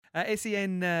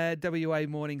SEN WA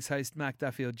Mornings host Mark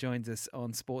Duffield joins us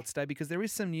on Sports Day because there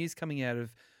is some news coming out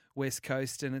of West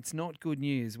Coast, and it's not good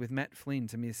news with Matt Flynn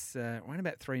to miss around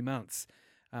about 3 months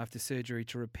after surgery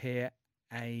to repair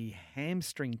a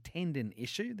hamstring tendon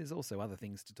issue. There's also other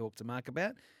things to talk to Mark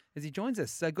about as he joins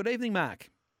us. So good evening, Mark.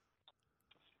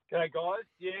 G'day, guys.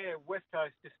 Yeah, West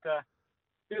Coast just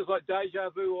feels like deja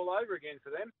vu all over again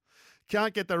for them.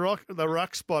 Can't get the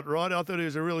ruck spot right. I thought he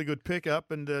was a really good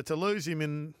pickup, and to lose him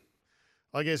in,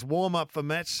 I guess, warm-up for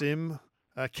match sim,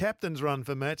 captain's run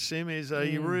for match sim is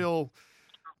a real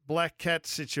black cat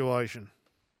situation.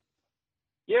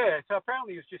 Yeah, so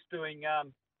apparently he was just doing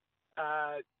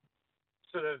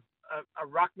sort of a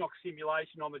ruck knock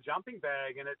simulation on the jumping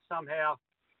bag, and it somehow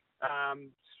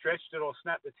stretched it or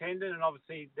snapped the tendon, and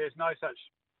obviously there's no such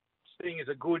thing as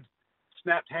a good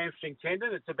snapped hamstring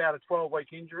tendon. It's about a 12-week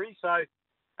injury. So,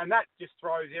 and that just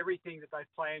throws everything that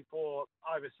they've planned for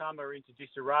over summer into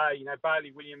disarray. You know, Bailey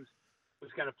Williams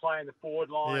was going to play in the forward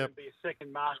line and be a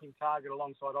second marking target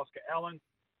alongside Oscar Allen.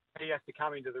 He has to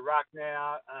come into the ruck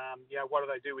now. What do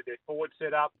they do with their forward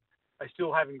setup? They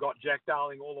still haven't got Jack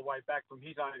Darling all the way back from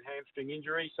his own hamstring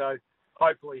injury. So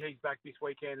hopefully he's back this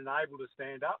weekend and able to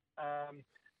stand up.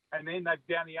 And then they've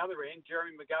down the other end,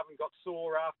 Jeremy McGovern got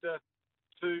sore after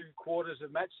 2 quarters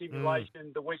of match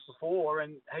simulation the week before,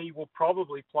 and he will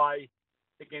probably play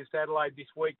against Adelaide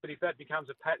this week. But if that becomes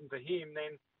a pattern for him,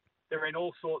 then they're in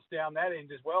all sorts down that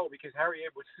end as well, because Harry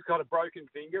Edwards has got a broken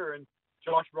finger and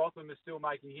Josh Rotham is still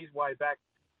making his way back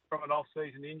from an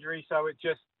off-season injury. So it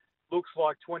just looks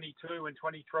like 22 and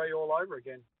 23 all over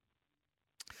again.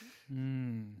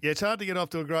 Yeah, it's hard to get off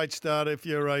to a great start if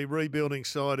you're a rebuilding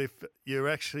side, if you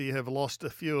actually have lost a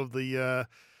few of the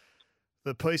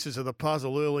pieces of the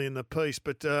puzzle early in the piece.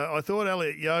 But I thought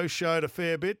Elliot Yeo showed a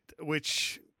fair bit,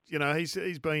 which, you know,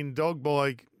 he's been dogged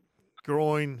by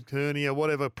groin, hernia,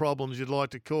 whatever problems you'd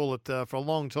like to call it, for a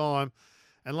long time.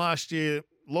 And last year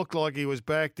looked like he was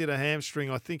back, did a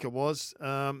hamstring, I think it was.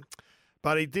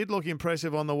 But he did look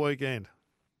impressive on the weekend.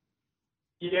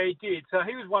 Yeah, he did. So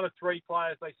he was one of 3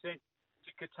 players they sent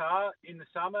to Qatar in the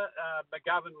summer.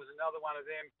 McGovern was another one of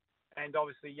them. And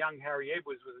obviously young Harry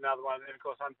Edwards was another one. And of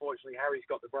course, unfortunately, Harry's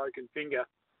got the broken finger.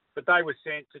 But they were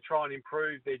sent to try and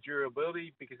improve their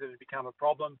durability because it had become a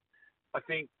problem. I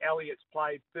think Elliott's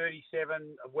played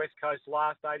 37 of West Coast's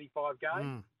last 85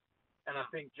 games. And I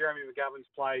think Jeremy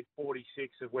McGovern's played 46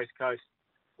 of West Coast's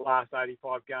last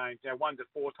 85 games. Now, one's a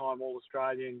 4-time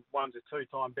All-Australian, one's a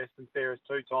 2-time best and fairest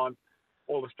 2-time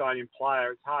All-Australian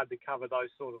player. It's hard to cover those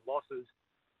sort of losses.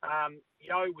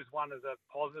 Yeo was one of the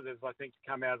positives, I think, to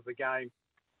come out of the game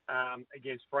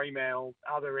against Fremantle.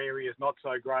 Other areas not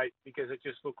so great because it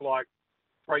just looked like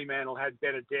Fremantle had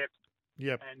better depth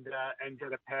and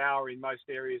better power in most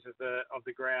areas of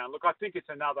the ground. Look, I think it's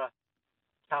another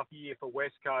tough year for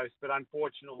West Coast, but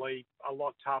unfortunately a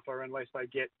lot tougher unless they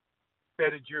get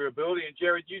better durability. And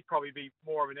Jared, you'd probably be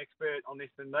more of an expert on this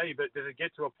than me, but does it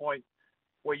get to a point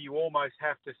where you almost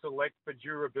have to select for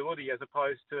durability as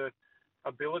opposed to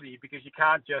ability, because you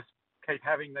can't just keep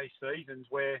having these seasons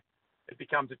where it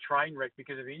becomes a train wreck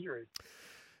because of injury?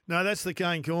 No, that's the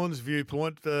Kane Corns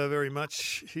viewpoint very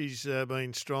much. He's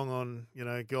been strong on, you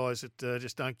know, guys that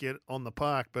just don't get on the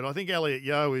park. But I think Elliot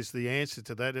Yeo is the answer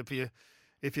to that.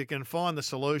 If you can find the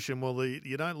solution, well,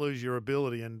 you don't lose your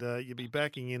ability, and you'll be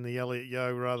backing in the Elliot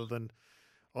Yeo rather than,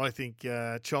 I think,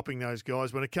 chopping those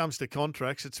guys. When it comes to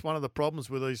contracts, it's one of the problems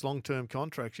with these long-term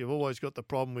contracts. You've always got the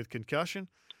problem with concussion,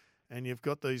 and you've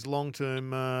got these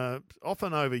long-term,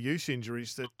 often overuse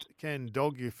injuries that can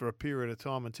dog you for a period of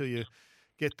time until you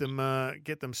get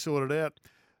them sorted out.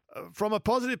 From a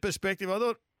positive perspective, I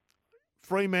thought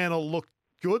Fremantle looked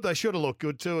good. They should have looked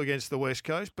good too against the West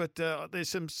Coast, but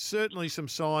there's certainly some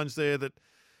signs there that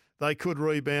they could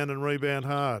rebound and rebound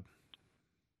hard.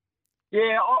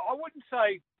 Yeah, I wouldn't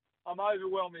say I'm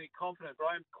overwhelmingly confident, but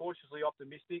I am cautiously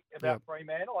optimistic about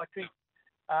Fremantle. I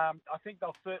think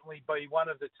they'll certainly be one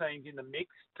of the teams in the mix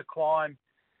to climb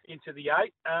into the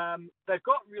 8. They've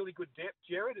got really good depth,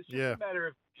 Jared. It's just a matter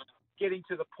of getting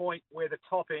to the point where the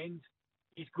top end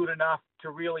is good enough to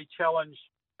really challenge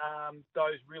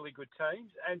those really good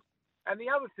teams. And the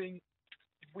other thing,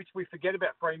 which we forget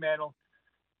about Fremantle,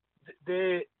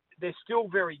 they're still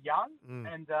very young,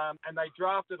 and they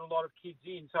drafted a lot of kids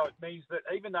in. So it means that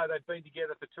even though they've been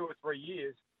together for 2 or 3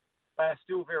 years, they are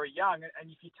still very young.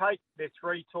 And if you take their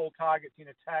 3 tall targets in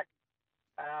attack,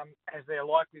 as they're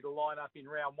likely to line up in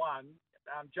round 1,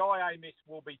 Jai Amos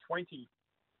will be 20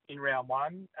 in round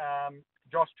 1.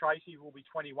 Josh Tracy will be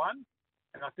 21,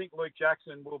 and I think Luke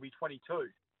Jackson will be 22.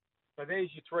 So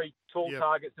there's your 3 tall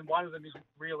targets, and one of them isn't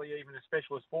really even a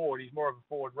specialist forward. He's more of a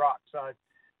forward ruck. So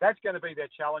that's going to be their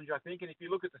challenge, I think. And if you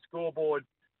look at the scoreboard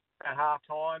at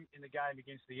half-time in the game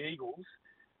against the Eagles,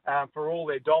 for all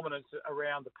their dominance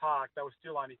around the park, they were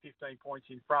still only 15 points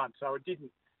in front. So it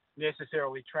didn't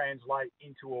necessarily translate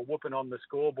into a whooping on the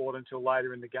scoreboard until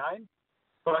later in the game.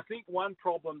 But I think one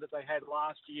problem that they had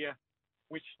last year,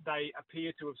 which they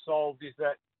appear to have solved, is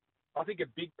that I think a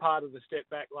big part of the step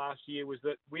back last year was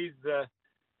that with the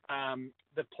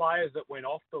players that went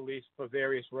off the list for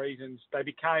various reasons, they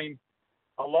became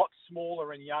a lot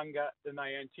smaller and younger than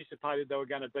they anticipated they were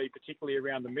going to be, particularly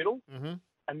around the middle. Mm-hmm.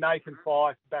 And Nathan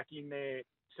Fyfe back in there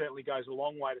certainly goes a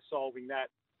long way to solving that.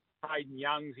 Hayden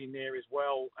Young's in there as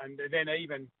well. And then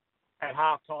even at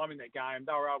half-time in that game,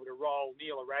 they were able to roll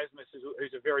Neil Erasmus,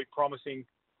 who's a very promising,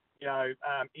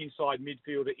 inside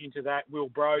midfielder, into that. Will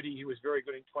Brodie, who was very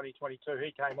good in 2022,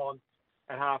 he came on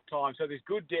at half-time. So there's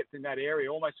good depth in that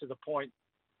area, almost to the point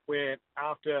where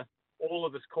after all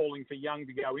of us calling for Young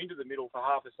to go into the middle for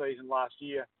half a season last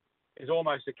year, there's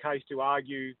almost a case to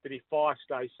argue that if Fyfe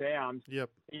stays sound,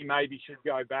 he maybe should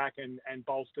go back and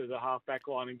bolster the half-back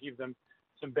line and give them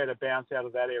some better bounce out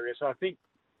of that area. So I think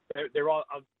they're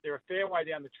a fair way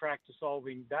down the track to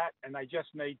solving that, and they just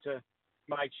need to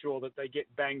make sure that they get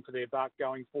bang for their buck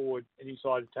going forward and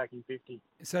inside attacking 50.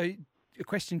 So a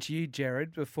question to you,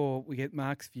 Jared, before we get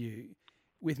Mark's view.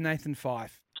 With Nathan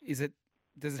Fyfe, does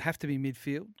it have to be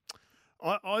midfield?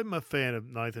 I'm a fan of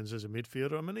Nathan's as a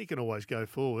midfielder. I mean, he can always go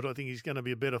forward. I think he's going to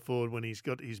be a better forward when he's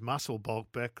got his muscle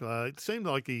bulk back. It seemed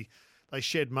like they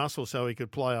shed muscle so he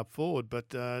could play up forward, but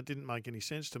it didn't make any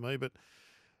sense to me. But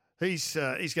he's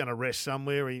going to rest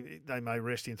somewhere. They may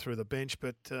rest him through the bench,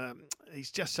 but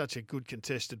he's just such a good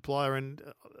contested player. And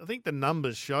I think the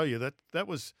numbers show you that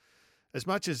was, as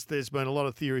much as there's been a lot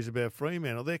of theories about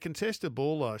Fremantle, their contested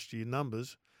ball last year,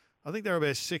 numbers, I think they're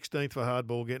about 16th for hard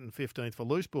ball get and 15th for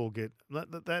loose ball get.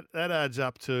 That adds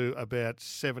up to about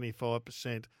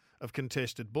 75% of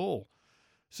contested ball.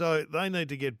 So they need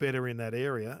to get better in that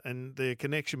area, and their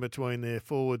connection between their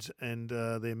forwards and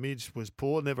their mids was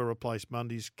poor. Never replaced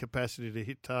Mundy's capacity to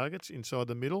hit targets inside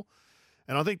the middle,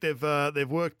 and I think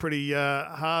they've worked pretty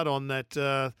hard on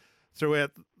that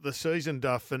throughout the season,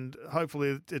 Duff, and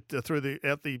hopefully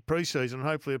throughout the pre-season, and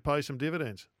hopefully it pays some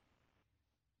dividends.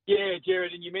 Yeah,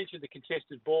 Jared, and you mentioned the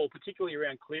contested ball, particularly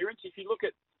around clearance. If you look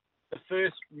at the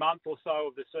first month or so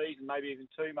of the season, maybe even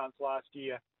 2 months last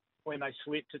year, when they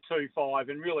slipped to 2-5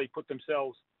 and really put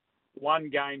themselves one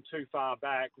game too far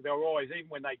back, they were always, even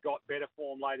when they got better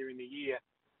form later in the year,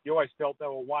 you always felt they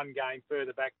were one game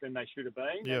further back than they should have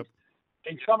been. Yep.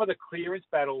 In some of the clearance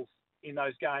battles in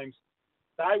those games,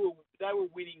 they were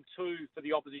winning 2 for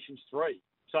the opposition's 3.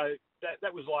 So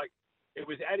that was like, it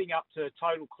was adding up to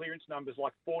total clearance numbers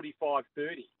like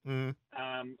 45-30. Mm.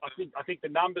 I think the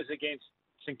numbers against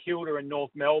St Kilda and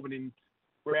North Melbourne in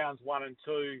rounds 1 and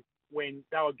 2, when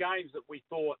they were games that we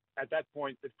thought at that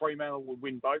point that Fremantle would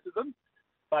win both of them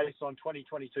based on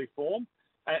 2022 form.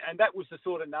 And that was the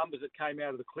sort of numbers that came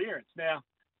out of the clearance. Now,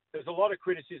 there's a lot of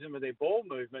criticism of their ball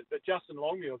movement, but Justin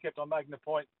Longmuir kept on making the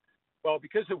point, well,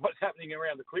 because of what's happening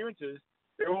around the clearances,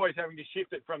 they're always having to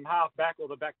shift it from half back or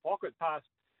the back pocket past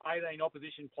 18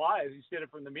 opposition players instead of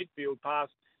from the midfield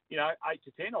past, 8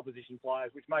 to 10 opposition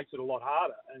players, which makes it a lot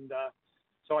harder. And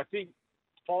so I think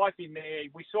Fyfe in there,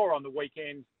 we saw on the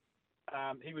weekend,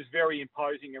 he was very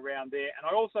imposing around there. And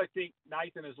I also think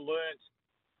Nathan has learnt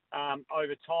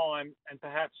over time, and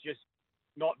perhaps just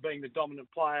not being the dominant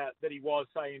player that he was,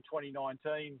 say, in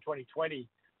 2019, 2020,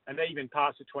 and even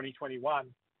past of 2021,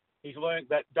 he's learnt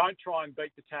that don't try and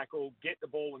beat the tackle, get the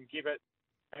ball and give it.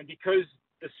 And because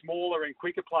the smaller and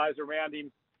quicker players around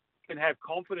him can have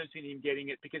confidence in him getting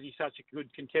it because he's such a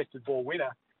good contested ball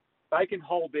winner, they can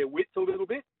hold their width a little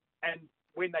bit. And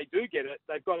when they do get it,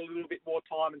 they've got a little bit more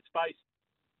time and space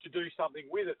to do something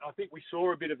with it. I think we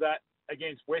saw a bit of that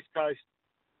against West Coast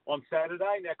on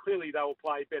Saturday. Now, clearly they will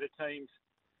play better teams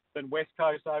than West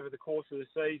Coast over the course of the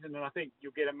season, and I think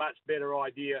you'll get a much better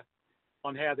idea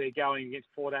on how they're going against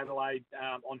Port Adelaide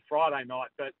on Friday night.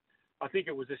 But I think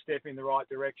it was a step in the right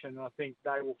direction, and I think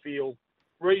they will feel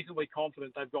reasonably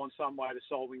confident they've gone some way to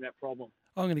solving that problem.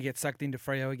 I'm going to get sucked into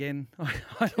Freo again.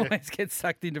 I always get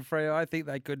sucked into Freo. I think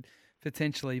they could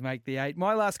potentially make the 8.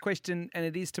 My last question, and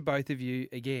it is to both of you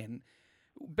again,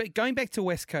 but going back to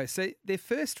West Coast, so their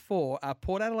first 4 are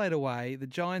Port Adelaide away, the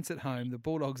Giants at home, the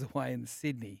Bulldogs away, and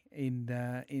Sydney in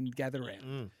gather round.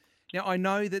 Mm. Now, I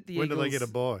know that the When Eagles... do they get a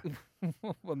bye?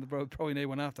 Well, they'll probably need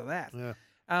one after that. Yeah.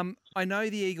 I know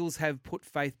the Eagles have put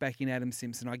faith back in Adam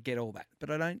Simpson. I get all that. But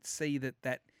I don't see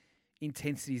that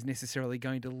intensity is necessarily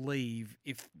going to leave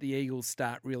if the Eagles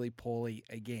start really poorly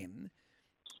again.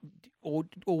 or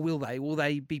will they? Will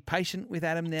they be patient with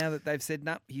Adam now that they've said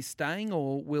no, he's staying,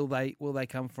 or will they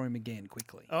come for him again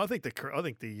quickly? I think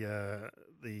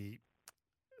the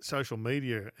social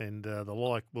media and the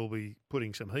like will be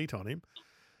putting some heat on him.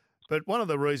 But one of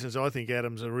the reasons I think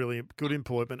Adam's a really good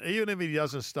appointment, even if he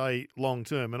doesn't stay long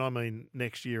term, and I mean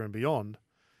next year and beyond,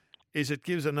 is it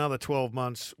gives another 12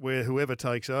 months where whoever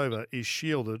takes over is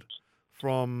shielded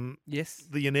from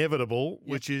the inevitable,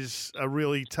 which is a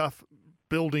really tough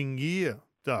building year,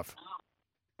 Duff.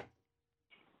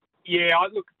 Yeah, I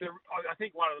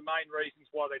think one of the main reasons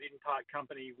why they didn't part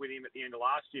company with him at the end of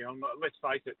last year, let's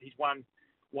face it, he's won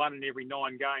in every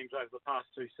 9 games over the past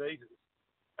 2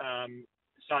 seasons.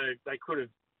 So they could have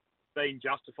been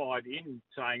justified in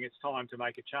saying it's time to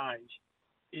make a change,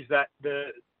 is that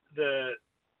the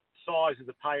size of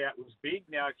the payout was big.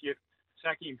 Now, if you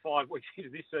sack him 5 weeks into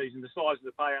this season, the size of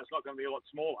the payout's not going to be a lot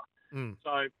smaller.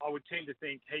 So I would tend to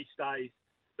think he stays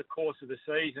the course of the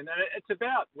season. And it's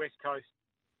about West Coast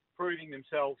proving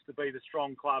themselves to be the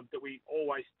strong club that we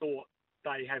always thought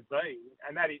they have been.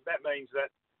 And that means that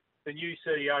the new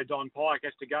CEO, Don Pike,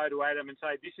 has to go to Adam and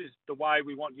say, this is the way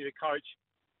we want you to coach,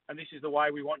 and this is the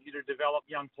way we want you to develop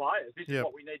young players. This is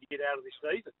what we need to get out of this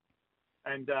season.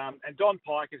 And Don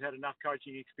Pike has had enough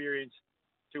coaching experience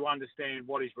to understand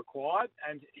what is required,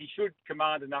 and he should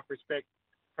command enough respect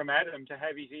from Adam to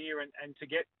have his ear and to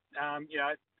get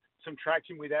some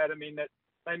traction with Adam in that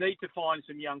they need to find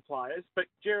some young players. But,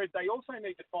 Jared, they also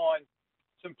need to find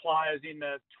some players in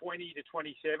the 20 to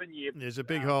 27 year. There's a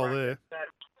big hole there.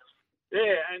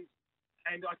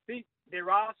 And I think there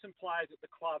are some players at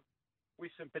the club with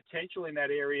some potential in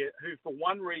that area who, for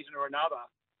one reason or another,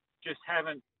 just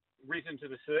haven't risen to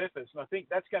the surface. And I think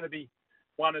that's going to be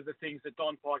one of the things that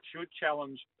Don Pike should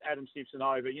challenge Adam Simpson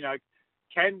over. You know,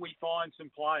 can we find some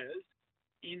players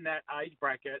in that age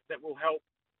bracket that will help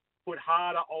put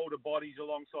harder, older bodies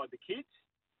alongside the kids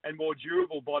and more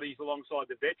durable bodies alongside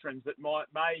the veterans that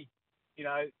may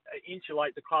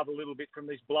insulate the club a little bit from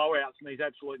these blowouts and these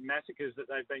absolute massacres that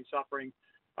they've been suffering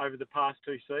over the past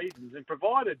 2 seasons. And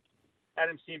provided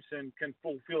Adam Simpson can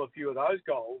fulfil a few of those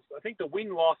goals, I think the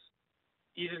win-loss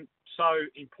isn't so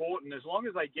important as long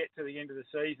as they get to the end of the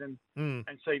season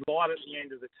and see light at the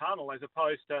end of the tunnel, as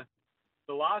opposed to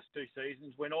the last 2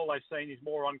 seasons when all they've seen is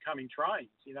more oncoming trains.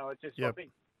 I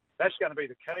think that's going to be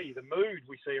the key, the mood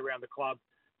we see around the club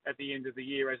at the end of the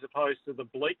year, as opposed to the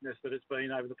bleakness that it's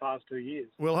been over the past 2 years.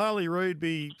 Will Harley Reid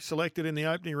be selected in the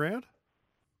opening round?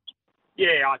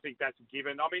 Yeah, I think that's a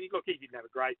given. I mean, look, he didn't have a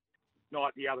great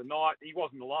night the other night. He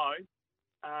wasn't alone.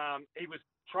 He was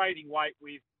trading weight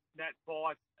with Nat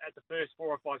Fyfe at the first 4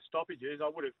 or 5 stoppages. I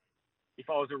would have, if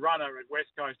I was a runner at West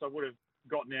Coast, I would have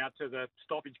gotten out to the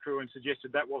stoppage crew and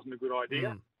suggested that wasn't a good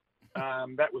idea.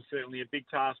 That was certainly a big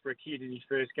task for a kid in his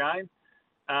first game.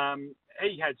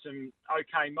 He had some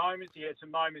okay moments. He had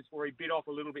some moments where he bit off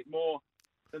a little bit more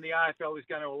than the AFL is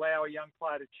going to allow a young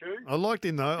player to chew. I liked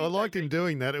him, though. I liked him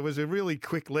doing that. It was a really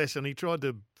quick lesson. He tried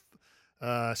to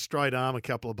straight arm a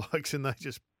couple of blokes and they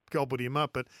just gobbled him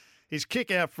up. But his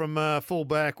kick out from full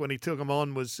back when he took him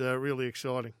on was really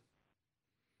exciting.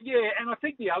 Yeah, and I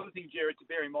think the other thing, Jared, to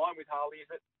bear in mind with Harley is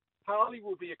that Harley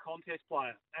will be a contest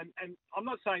player. And I'm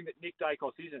not saying that Nick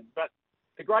Dacos isn't, but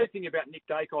the great thing about Nick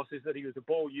Dacos is that he was a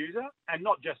ball user, and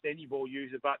not just any ball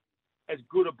user, but as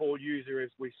good a ball user as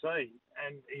we've seen,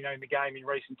 and in the game in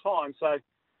recent times. So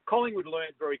Collingwood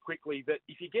learned very quickly that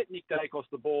if you get Nick Dacos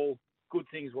the ball, good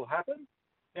things will happen.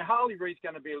 Now, Harley Reid's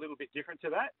going to be a little bit different to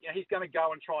that. He's going to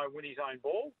go and try and win his own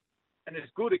ball, and as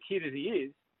good a kid as he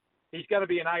is, he's going to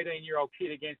be an 18-year-old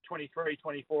kid against 23,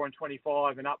 24 and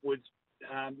 25 and upwards,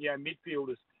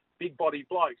 midfielders, big-bodied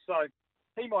blokes. So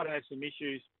he might have some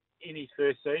issues in his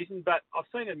first season, but I've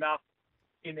seen enough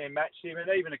in their match sim, and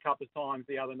even a couple of times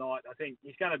the other night. I think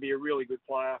he's going to be a really good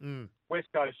player. West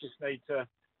Coast just need to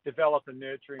develop and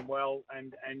nurture him well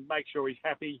and make sure he's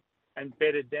happy and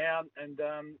bedded down, and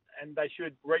they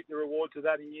should reap the rewards of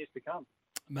that in years to come.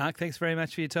 Mark, thanks very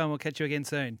much for your time. We'll catch you again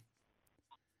soon.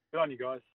 Good on you guys.